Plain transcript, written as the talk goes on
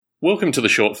Welcome to the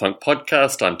Short Funk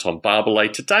Podcast. I'm Tom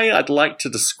Barbalet. Today I'd like to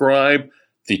describe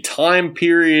the time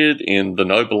period in the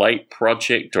Noble Ape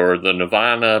project, or the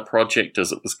Nirvana project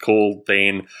as it was called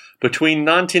then, between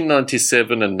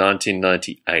 1997 and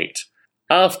 1998.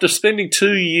 After spending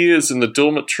 2 years in the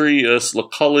dormitory, Ursula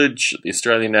College at the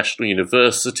Australian National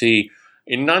University,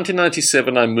 in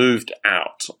 1997 I moved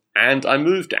out. And I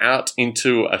moved out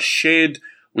into a shed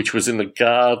which was in the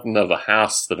garden of a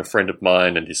house that a friend of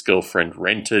mine and his girlfriend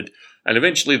rented. And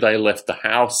eventually they left the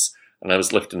house, and I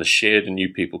was left in the shed, and new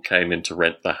people came in to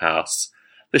rent the house.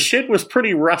 The shed was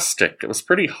pretty rustic. It was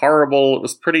pretty horrible. It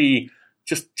was pretty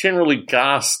just generally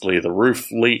ghastly. The roof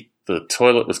leaked. The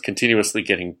toilet was continuously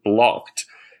getting blocked.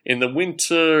 In the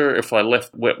winter, if I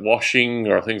left wet washing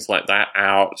or things like that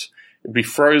out, it'd be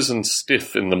frozen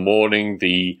stiff in the morning.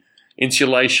 The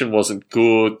insulation wasn't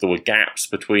good. There were gaps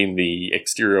between the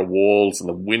exterior walls and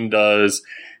the windows.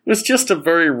 It was just a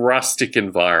very rustic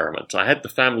environment. I had the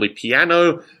family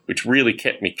piano, which really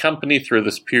kept me company through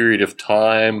this period of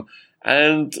time,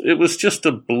 and it was just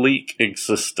a bleak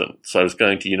existence. I was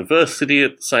going to university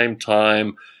at the same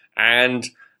time, and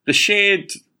the shed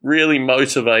really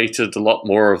motivated a lot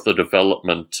more of the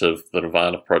development of the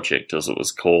Nirvana project, as it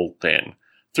was called then.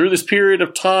 Through this period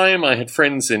of time, I had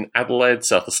friends in Adelaide,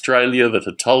 South Australia, that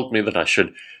had told me that I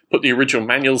should put the original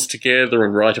manuals together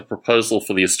and write a proposal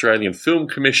for the Australian Film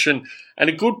Commission, and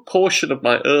a good portion of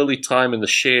my early time in the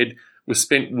shed was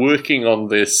spent working on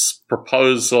this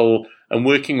proposal and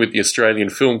working with the Australian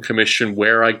Film Commission,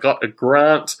 where I got a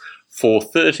grant for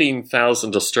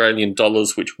 13,000 Australian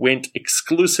dollars, which went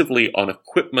exclusively on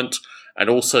equipment and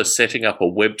also setting up a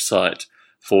website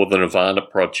for the Nirvana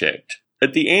project.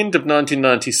 At the end of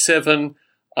 1997,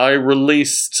 I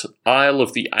released Isle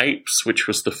of the Apes, which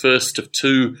was the first of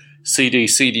 2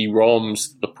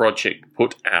 CD-ROMs the project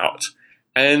put out.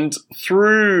 And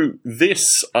through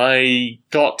this, I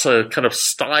got a kind of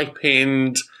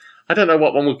stipend, I don't know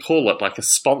what one would call it, like a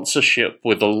sponsorship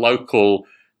with a local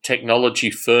technology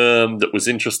firm that was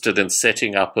interested in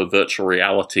setting up a virtual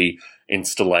reality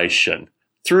installation.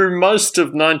 Through most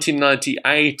of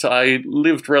 1998, I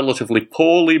lived relatively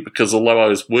poorly because although I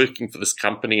was working for this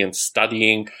company and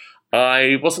studying,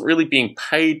 I wasn't really being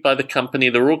paid by the company.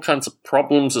 There were all kinds of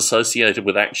problems associated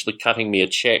with actually cutting me a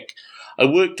check. I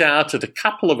worked out at a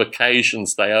couple of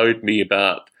occasions they owed me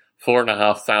about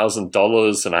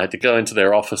 $4,500, and I had to go into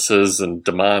their offices and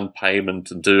demand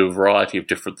payment and do a variety of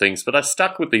different things. But I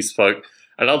stuck with these folk,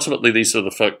 and ultimately these are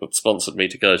the folk that sponsored me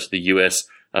to go to the US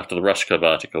after the Rushkoff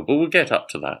article, but we'll get up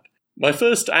to that. My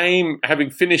first aim, having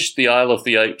finished the Isle of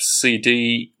the Apes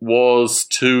CD, was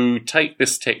to take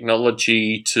this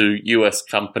technology to US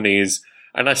companies,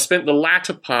 and I spent the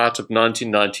latter part of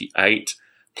 1998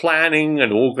 planning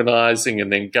and organising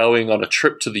and then going on a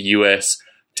trip to the US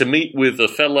to meet with a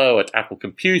fellow at Apple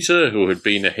Computer who had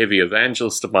been a heavy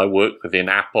evangelist of my work within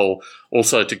Apple,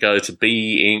 also to go to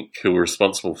BE Inc., who were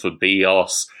responsible for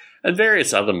BEOS, and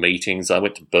various other meetings. I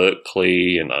went to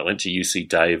Berkeley and I went to UC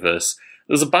Davis.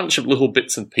 There's a bunch of little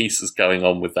bits and pieces going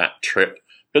on with that trip.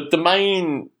 But the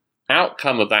main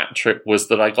outcome of that trip was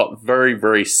that I got very,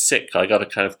 very sick. I got a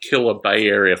kind of killer Bay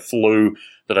Area flu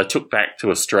that I took back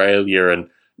to Australia and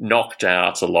knocked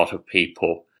out a lot of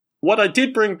people. What I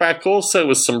did bring back also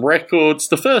was some records.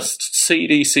 The first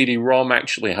CD-ROM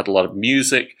actually had a lot of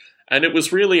music, and it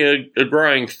was really a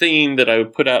growing theme that I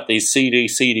would put out these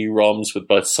CD-ROMs with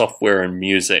both software and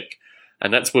music.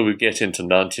 And that's where we get into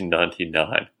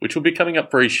 1999, which will be coming up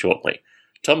very shortly.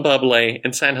 Tom Barbalet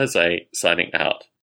in San Jose, signing out.